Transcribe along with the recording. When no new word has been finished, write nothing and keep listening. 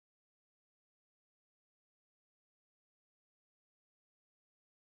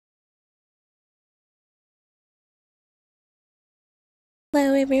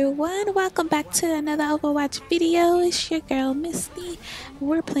Hello everyone, welcome back to another Overwatch video. It's your girl Misty.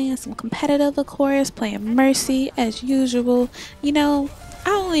 We're playing some competitive, of course, playing Mercy as usual. You know,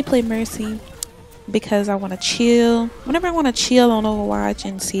 I only play Mercy because I want to chill. Whenever I want to chill on Overwatch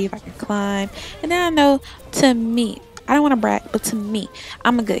and see if I can climb. And then I know, to me, I don't want to brag, but to me,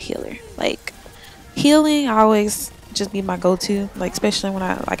 I'm a good healer. Like, healing always just be my go-to, like especially when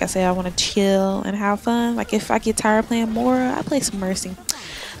like I said, I want to chill and have fun. Like if I get tired playing more, I play some Mercy.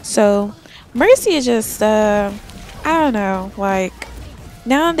 So Mercy is just I don't know, like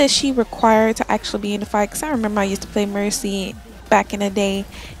now that she required to actually be in the fight, because I remember I used to play Mercy back in the day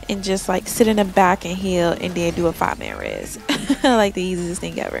and just like sit in the back and heal and then do a 5-man res. Like the easiest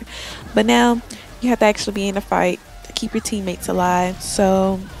thing ever. But now you have to actually be in the fight to keep your teammates alive.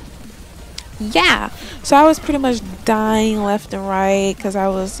 So yeah, so I was pretty much dying left and right because I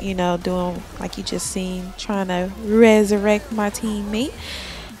was, doing like you just seen, trying to resurrect my teammate.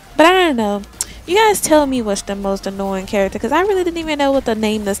 But I don't know, you guys tell me what's the most annoying character, because I really didn't even know what to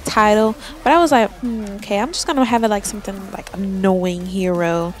name this title. But I was like, okay, I'm just gonna have it like something like annoying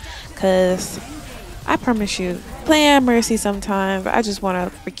hero, because I promise you, playing Mercy sometimes I just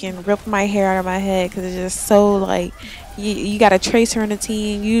want to freaking rip my hair out of my head, because it's just so like you got to trace her in the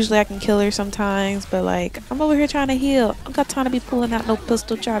team. Usually I can kill her sometimes, but like I'm over here trying to heal. I don't got time to be pulling out no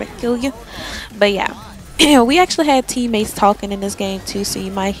pistol trying to kill you. But yeah, we actually had teammates talking in this game too, so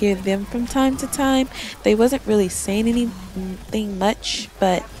you might hear them from time to time. They wasn't really saying anything much,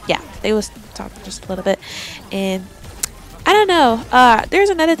 but yeah, they was talking just a little bit. And I don't know. There's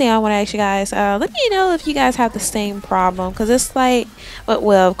another thing I want to ask you guys. Let me know if you guys have the same problem, because it's like,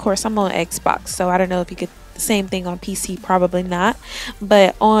 well, of course I'm on Xbox, so I don't know if you get the same thing on PC. Probably not.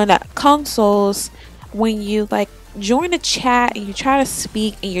 But on consoles, when you like join a chat and you try to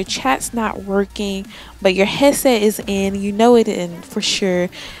speak and your chat's not working, but your headset is in, you know it in for sure,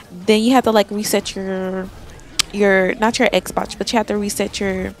 then you have to like reset your not your Xbox, but you have to reset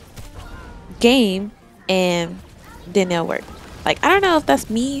your game, and then it'll work. Like I don't know if that's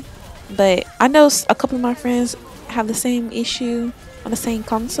me, but I know a couple of my friends have the same issue on the same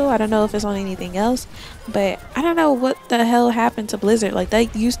console. I don't know if it's on anything else, but I don't know what the hell happened to Blizzard. Like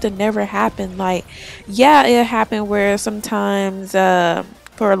that used to never happen. Like yeah, it happened where sometimes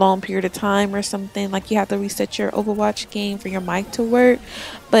for a long period of time or something, like you have to reset your Overwatch game for your mic to work,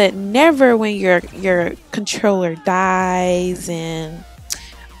 but never when your controller dies. And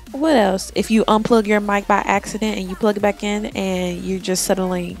what else? If you unplug your mic by accident and you plug it back in and you just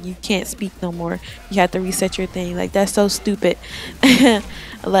suddenly you can't speak no more, you have to reset your thing. Like that's so stupid.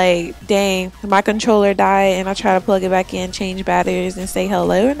 Like dang, my controller died and I try to plug it back in, change batteries and say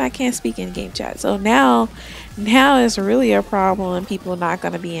hello, and I can't speak in game chat. So now it's really a problem and people not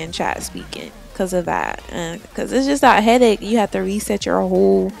gonna be in chat speaking because of that. And because it's just that headache, you have to reset your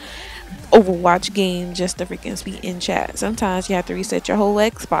whole Overwatch game just to freaking speak in chat. Sometimes you have to reset your whole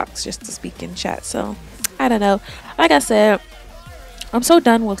Xbox just to speak in chat. So I don't know. Like I said, I'm so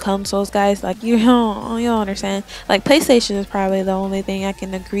done with consoles, guys. Like you don't understand. Like PlayStation is probably the only thing I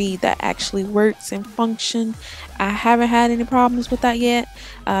can agree that actually works and function. I haven't had any problems with that yet.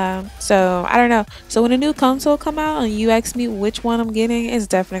 So I don't know. So when a new console come out and you ask me which one I'm getting, it's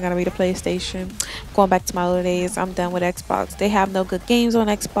definitely gonna be the PlayStation. Going back to my old days, I'm done with Xbox. They have no good games on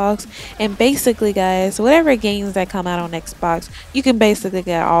Xbox, and basically, guys, whatever games that come out on Xbox, you can basically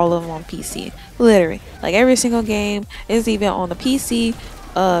get all of them on PC. Literally, like every single game is even on the PC.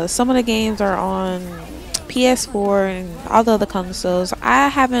 Some of the games are on PS4 and all the other consoles. I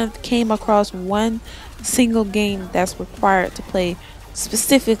haven't came across one single game that's required to play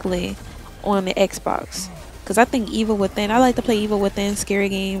specifically on the Xbox. Because I think Evil Within, I like to play Evil Within, scary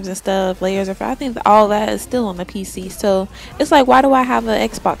games and stuff, Layers of Fear. I think all that is still on the PC. So it's like, why do I have an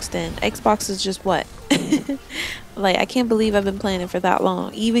Xbox then? Xbox is just what? Like, I can't believe I've been playing it for that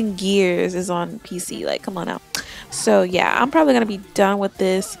long. Even Gears is on PC. Like, come on now. So yeah, I'm probably gonna be done with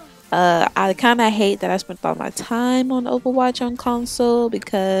this. I kind of hate that I spent all my time on Overwatch on console,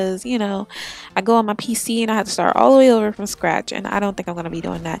 because I go on my PC and I have to start all the way over from scratch, and I don't think I'm gonna be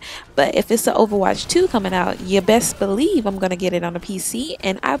doing that. But if it's the Overwatch 2 coming out, you best believe I'm gonna get it on the PC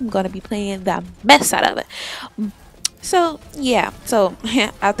and I'm gonna be playing the mess out of it. So yeah, so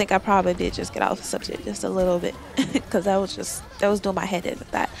I think I probably did just get off the subject just a little bit, because that was doing my head in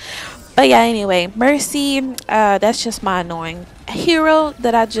with that. But yeah, anyway, Mercy, that's just my annoying hero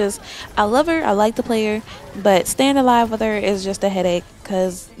that I love her, I like to play her, but staying alive with her is just a headache,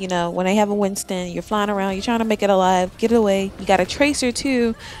 because when they have a Winston, you're flying around, you're trying to make it alive, get it away, you got a Tracer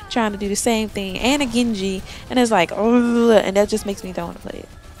too trying to do the same thing, and a Genji, and it's like, oh, and that just makes me don't want to play it.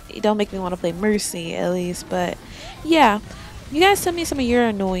 It don't make me want to play Mercy, at least. But yeah, you guys send me some of your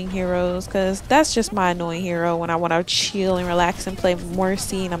annoying heroes, because that's just my annoying hero when I want to chill and relax and play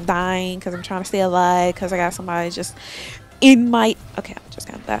Mercy and I'm dying because I'm trying to stay alive because I got somebody just in my, okay, I'm just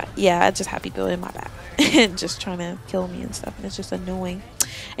got that, yeah, I just have people in my back and just trying to kill me and stuff, and it's just annoying.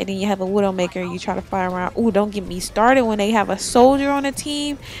 And then you have a Widowmaker, you try to fire around. Ooh, don't get me started when they have a soldier on the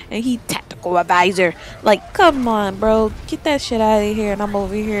team and he tactical advisor. Like, come on, bro, get that shit out of here. And I'm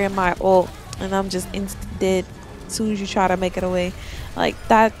over here in my ult and I'm just instant dead as soon as you try to make it away. Like,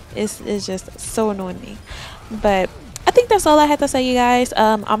 that is just so annoying me. But I think that's all I had to say, you guys.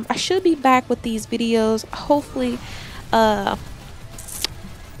 I should be back with these videos, hopefully.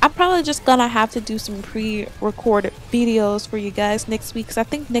 I'm probably just gonna have to do some pre-recorded videos for you guys next week, because I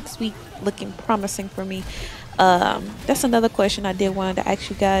think next week looking promising for me. That's another question I did want to ask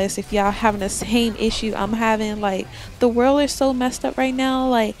you guys, if y'all having the same issue I'm having. Like, the world is so messed up right now.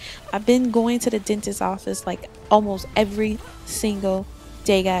 Like, I've been going to the dentist's office like almost every single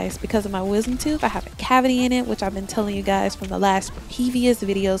day, guys, because of my wisdom tooth. I have a cavity in it, which I've been telling you guys from the last previous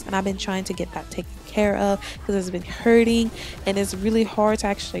videos, and I've been trying to get that taken care of because it's been hurting and it's really hard to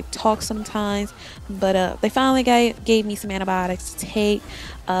actually talk sometimes. But they finally gave me some antibiotics to take,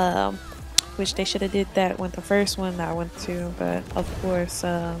 which they should have did that with the first one that I went to, but of course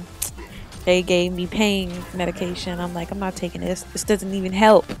they gave me pain medication. I'm like, I'm not taking this doesn't even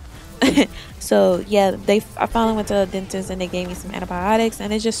help. So yeah, I finally went to a dentist and they gave me some antibiotics,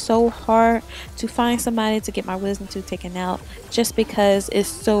 and it's just so hard to find somebody to get my wisdom tooth taken out, just because it's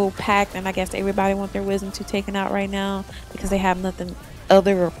so packed, and I guess everybody wants their wisdom tooth taken out right now because they have nothing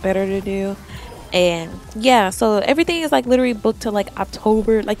other or better to do. And yeah, so everything is like literally booked to like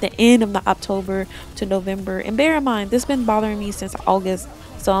October, like the end of the October to November. And bear in mind, this has been bothering me since August,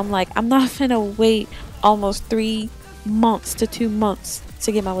 so I'm like, I'm not gonna wait almost 3 months to 2 months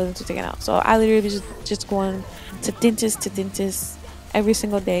to get my wisdom tooth taken out. So I literally just going to dentist every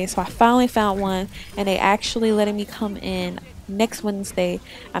single day. So I finally found one, and they actually letting me come in next Wednesday,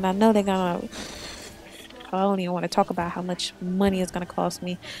 and I know they're gonna, I don't even want to talk about how much money it's gonna cost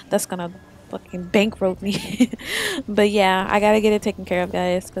me. That's gonna fucking bankroll me. But yeah, I gotta get it taken care of,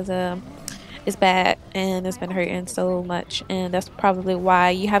 guys, because it's bad and it's been hurting so much, and that's probably why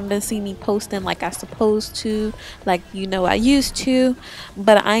you haven't been seeing me posting like I supposed to, like, you know, I used to.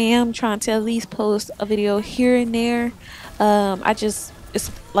 But I am trying to at least post a video here and there.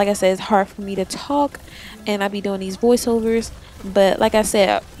 It's like I said, it's hard for me to talk, and I be doing these voiceovers. But like I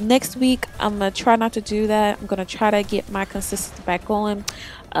said, next week I'm gonna try not to do that. I'm gonna try to get my consistency back going.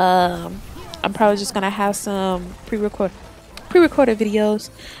 I'm probably just gonna have some pre-recorded videos,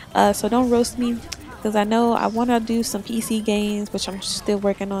 so don't roast me, because I know I want to do some PC games, which I'm still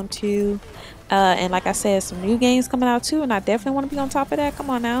working on too, and like I said, some new games coming out too, and I definitely want to be on top of that. Come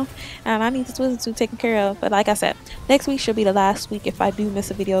on now, and I need this wisdom tooth taken care of. But like I said, next week should be the last week. If I do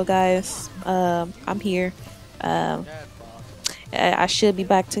miss a video, guys, I'm here. I should be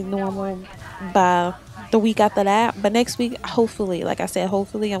back to normal by the week after that. But next week, hopefully, like I said,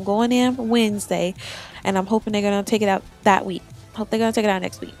 hopefully I'm going in Wednesday, and I'm hoping they're gonna take it out that week. Hope they're gonna take it out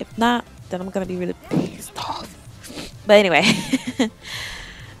next week. If not, then I'm gonna be really pissed off. But anyway,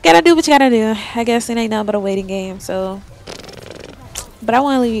 gotta do what you gotta do. I guess it ain't nothing but a waiting game. So, but I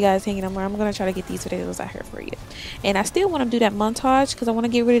want to leave you guys hanging no more. I'm gonna try to get these videos out here for you, and I still want to do that montage because I want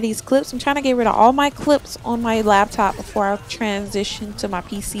to get rid of these clips. I'm trying to get rid of all my clips on my laptop before I transition to my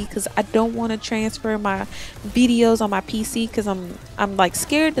PC, because I don't want to transfer my videos on my PC, because I'm like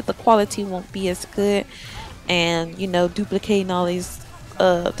scared that the quality won't be as good, and you know, duplicating all these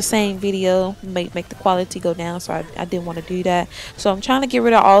the same video make the quality go down. So I didn't want to do that. So I'm trying to get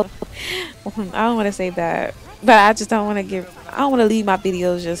rid of all I don't want to say that, but I just don't want to leave my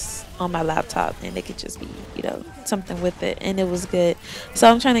videos just on my laptop, and it could just be, you know, something with it, and it was good. So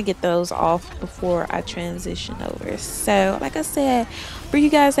I'm trying to get those off before I transition over. So like I said, for you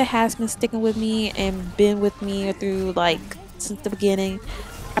guys that has been sticking with me and been with me through like since the beginning,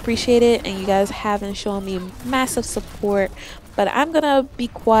 I appreciate it, and you guys have been showing me massive support. But I'm gonna be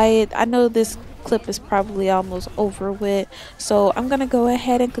quiet. I know this clip is probably almost over with, so I'm gonna go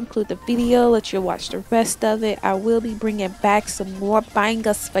ahead and conclude the video, let you watch the rest of it. I will be bringing back some more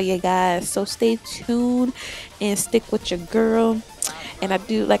bangers for you guys, so stay tuned and stick with your girl. And I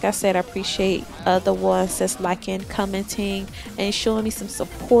do, like I said, I appreciate the ones that's liking, commenting, and showing me some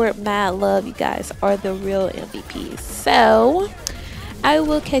support. Mad love. You guys are the real MVPs. So I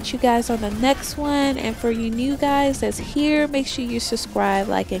will catch you guys on the next one. And for you new guys that's here, make sure you subscribe,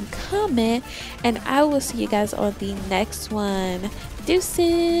 like, and comment. And I will see you guys on the next one.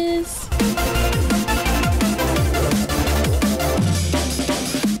 Deuces.